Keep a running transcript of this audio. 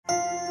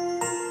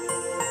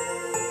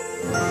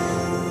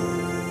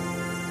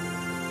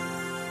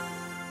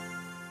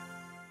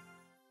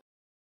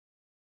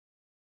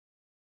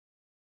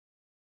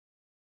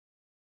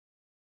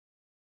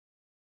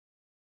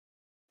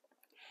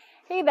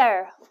Hey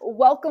there,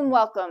 welcome.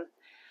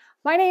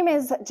 My name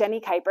is Jenny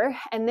Keiper,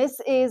 and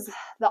this is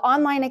the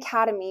online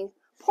academy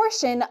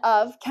portion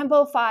of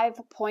Kenpo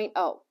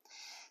 5.0.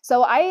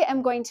 So I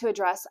am going to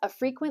address a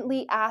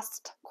frequently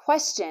asked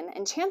question,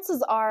 and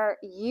chances are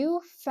you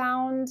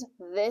found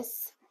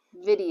this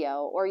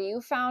video or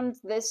you found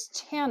this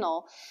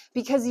channel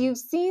because you've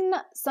seen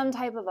some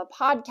type of a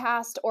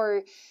podcast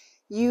or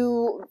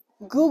you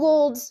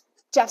Googled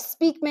Jeff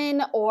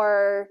Speakman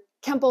or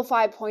Kenpo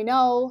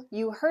 5.0,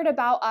 you heard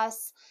about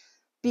us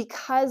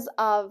because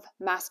of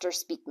Master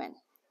Speakman.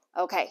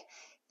 Okay,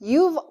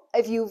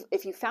 if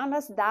you found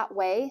us that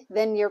way,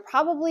 then you're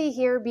probably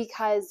here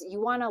because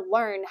you want to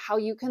learn how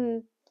you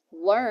can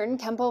learn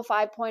Kenpo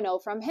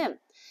 5.0 from him.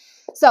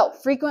 So,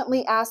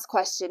 frequently asked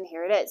question,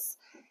 here it is.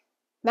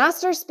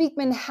 Master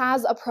Speakman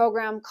has a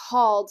program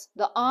called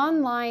the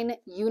Online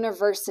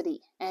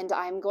University, and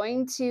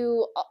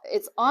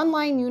it's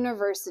Online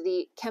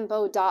University,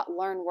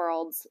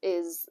 Kenpo.LearnWorlds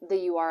is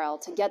the URL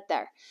to get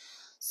there.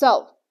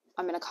 So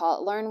I'm going to call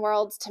it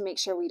LearnWorlds to make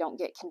sure we don't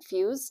get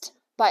confused.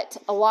 But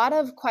a lot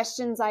of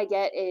questions I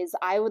get is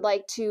I would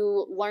like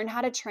to learn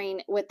how to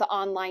train with the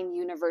Online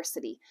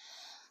University.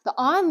 The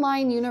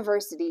Online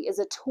University is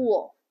a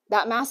tool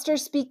that Master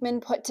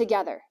Speakman put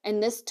together,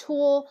 and this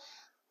tool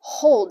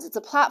it's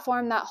a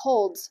platform that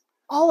holds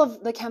all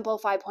of the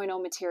Kenpo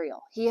 5.0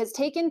 material. He has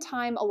taken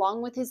time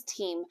along with his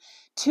team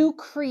to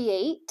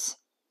create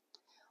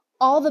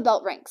all the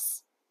belt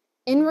ranks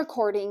in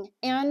recording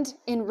and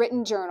in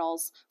written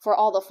journals for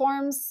all the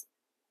forms,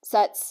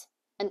 sets,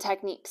 and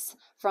techniques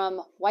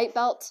from white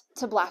belt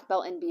to black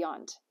belt and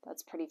beyond.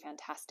 That's pretty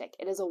fantastic.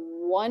 It is a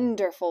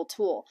wonderful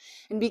tool.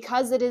 And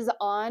because it is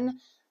on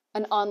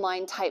an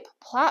online type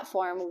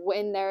platform,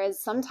 when there is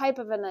some type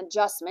of an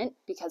adjustment,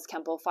 because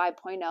Kenpo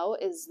 5.0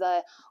 is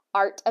the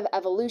art of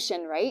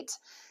evolution, right?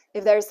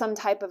 If there's some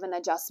type of an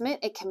adjustment,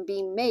 it can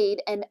be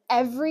made, and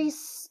every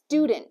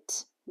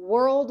student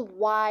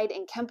worldwide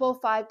in Kenpo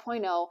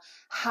 5.0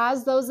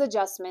 has those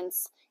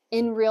adjustments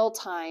in real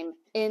time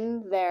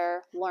in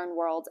their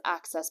LearnWorlds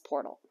access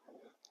portal.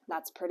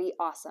 That's pretty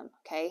awesome,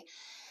 okay?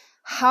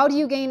 How do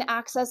you gain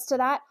access to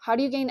that? How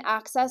do you gain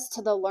access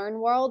to the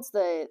LearnWorlds,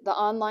 the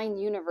online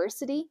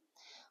university?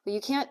 Well, you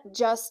can't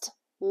just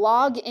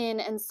log in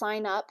and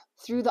sign up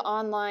through the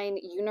online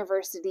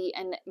university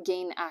and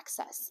gain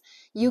access.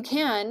 You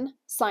can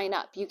sign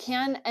up. You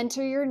can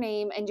enter your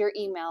name and your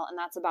email, and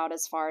that's about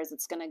as far as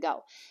it's going to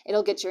go.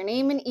 It'll get your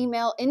name and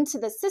email into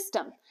the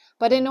system,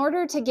 but in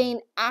order to gain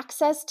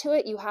access to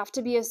it, you have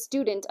to be a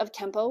student of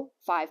Kenpo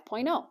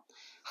 5.0.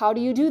 How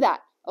do you do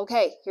that?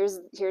 Okay,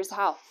 here's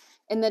how.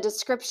 In the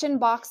description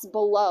box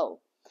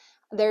below,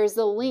 there's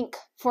a link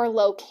for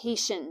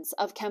locations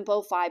of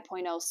Kenpo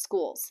 5.0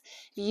 schools.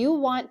 If you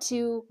want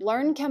to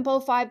learn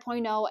Kenpo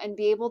 5.0 and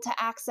be able to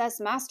access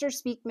Master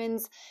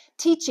Speakman's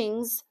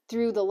teachings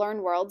through the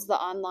LearnWorlds, the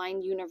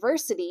online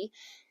university,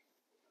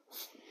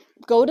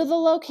 go to the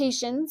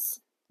locations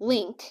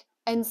link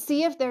and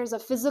see if there's a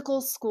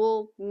physical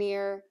school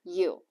near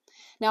you.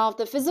 Now, if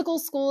the physical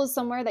school is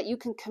somewhere that you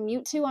can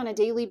commute to on a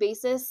daily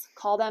basis,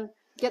 call them,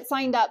 get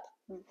signed up.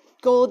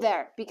 Go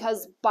there,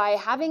 because by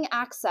having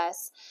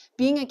access,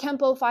 being a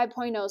Kenpo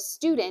 5.0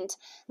 student,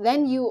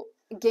 then you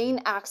gain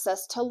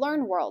access to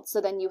LearnWorlds.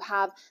 So then you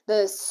have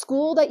the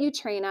school that you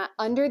train at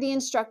under the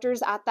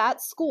instructors at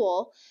that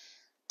school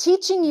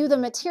teaching you the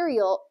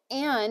material,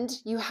 and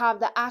you have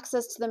the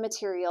access to the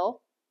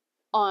material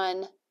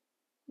on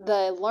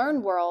the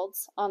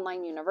LearnWorlds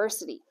online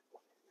university.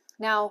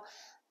 Now,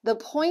 the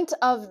point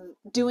of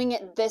doing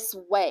it this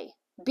way,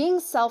 being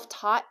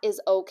self-taught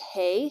is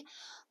okay,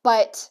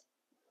 but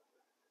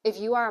if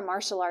you are a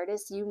martial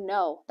artist, you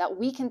know that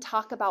we can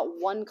talk about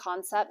one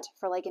concept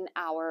for like an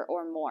hour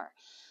or more.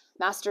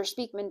 Master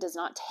Speakman does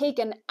not take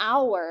an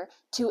hour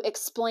to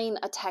explain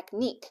a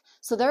technique.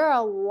 So there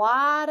are a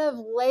lot of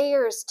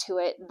layers to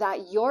it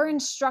that your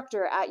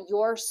instructor at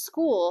your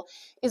school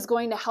is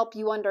going to help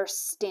you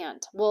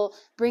understand. We'll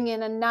bring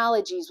in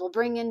analogies, we'll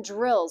bring in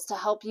drills to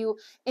help you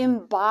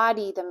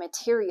embody the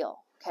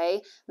material.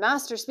 Okay,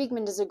 Master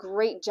Speakman does a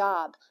great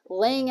job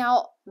laying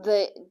out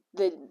the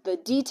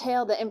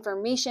detail, the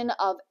information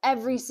of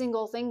every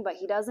single thing, but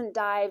he doesn't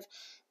dive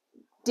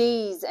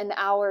days and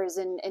hours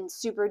and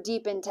super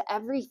deep into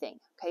everything.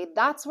 Okay,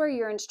 that's where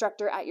your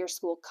instructor at your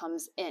school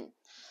comes in.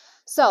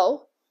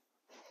 So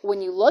when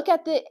you look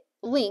at the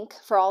link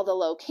for all the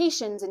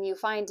locations and you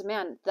find,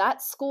 man,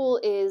 that school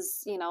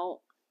is,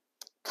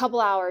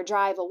 couple hour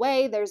drive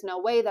away, there's no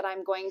way that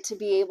I'm going to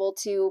be able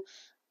to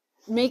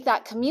make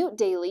that commute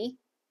daily,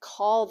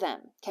 call them.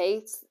 Okay,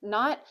 it's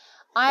not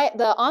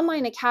the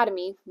online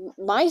academy,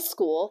 my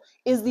school,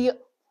 is the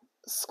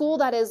school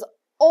that is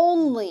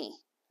only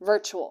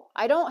virtual.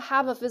 I don't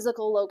have a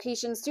physical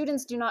location.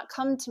 Students do not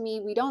come to me.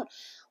 We don't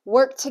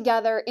work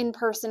together in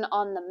person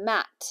on the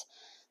mat.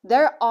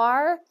 There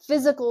are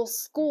physical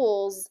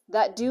schools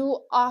that do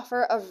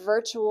offer a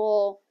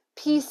virtual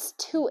piece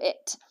to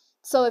it.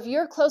 So if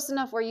you're close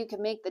enough where you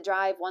can make the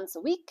drive once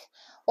a week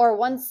or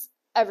once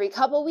every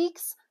couple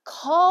weeks,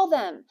 Call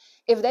them.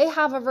 If they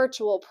have a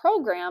virtual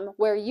program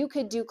where you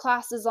could do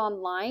classes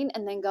online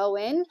and then go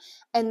in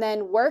and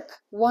then work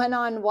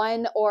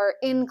one-on-one or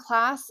in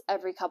class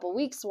every couple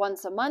weeks,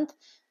 once a month,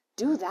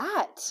 do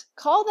that.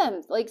 Call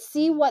them, like,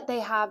 see what they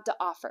have to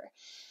offer.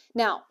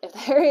 Now, if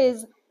there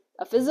is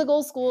a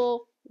physical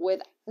school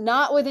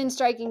not within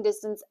striking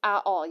distance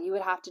at all, you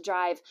would have to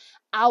drive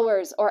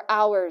hours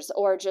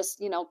or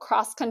just,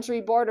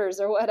 cross-country borders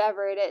or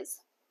whatever it is.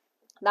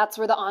 That's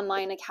where the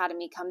online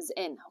academy comes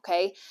in,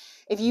 okay?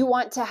 If you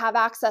want to have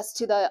access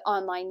to the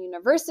online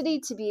university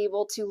to be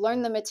able to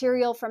learn the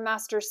material from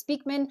Master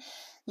Speakman,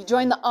 you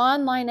join the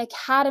online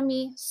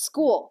academy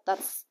school.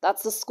 That's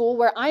the school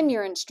where I'm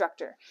your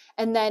instructor.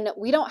 And then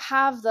we don't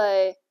have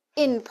the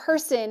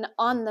in-person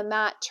on the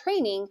mat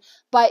training,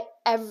 but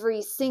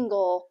every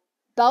single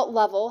belt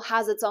level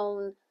has its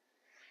own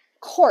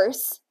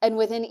course, and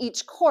within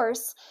each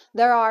course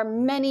there are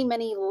many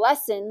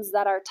lessons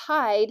that are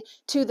tied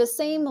to the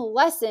same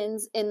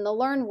lessons in the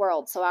Learn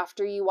World. So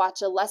after you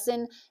watch a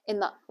lesson in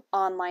the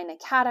online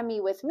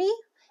academy with me,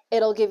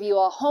 it'll give you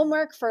a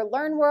homework for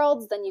Learn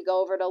Worlds. Then you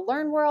go over to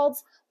Learn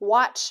Worlds,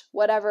 watch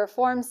whatever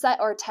form set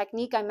or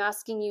technique I'm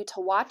asking you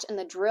to watch, and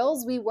the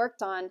drills we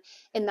worked on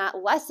in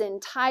that lesson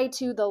tie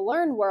to the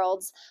Learn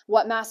Worlds,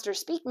 what Master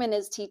Speakman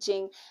is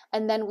teaching,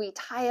 and then we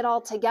tie it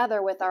all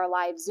together with our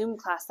live Zoom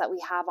class that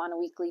we have on a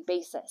weekly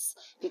basis.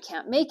 If you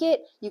can't make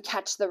it, you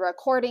catch the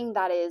recording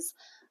that is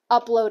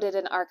uploaded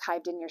and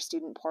archived in your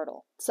student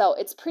portal. So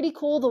it's pretty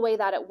cool the way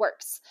that it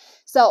works.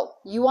 So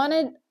you want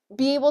to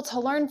be able to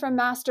learn from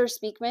Master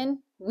Speakman.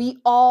 We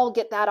all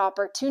get that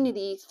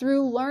opportunity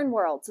through Learn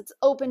Worlds. It's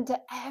open to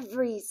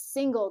every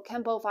single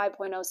Kenpo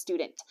 5.0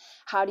 student.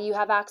 How do you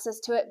have access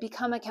to it?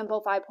 Become a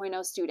Kenpo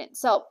 5.0 student.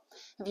 So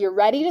if you're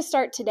ready to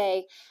start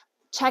today,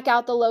 check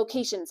out the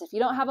locations. If you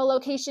don't have a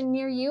location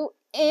near you,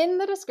 in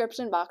the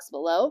description box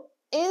below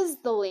is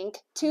the link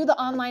to the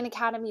Online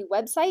Academy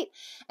website.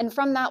 And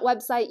from that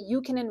website,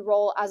 you can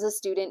enroll as a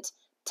student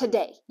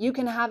today. You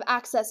can have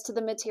access to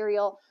the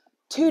material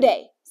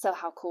today. So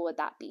how cool would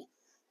that be?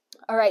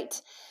 All right.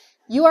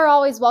 You are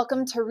always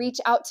welcome to reach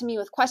out to me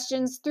with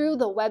questions through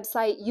the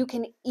website. You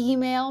can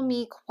email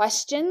me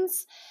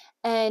questions,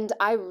 and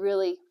I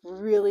really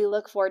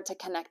look forward to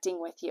connecting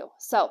with you.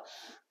 So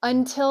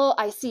until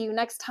I see you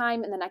next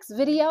time in the next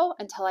video,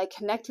 until I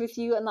connect with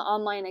you in the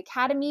Online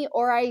Academy,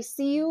 or I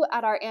see you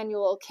at our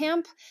annual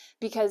camp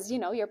because,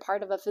 you're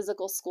part of a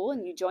physical school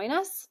and you join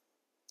us,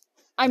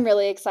 I'm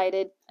really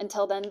excited.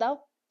 Until then,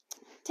 though,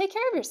 take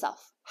care of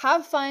yourself.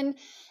 Have fun.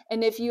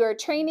 And if you are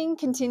training,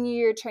 continue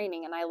your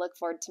training. And I look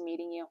forward to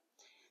meeting you.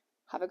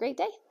 Have a great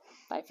day.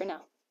 Bye for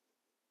now.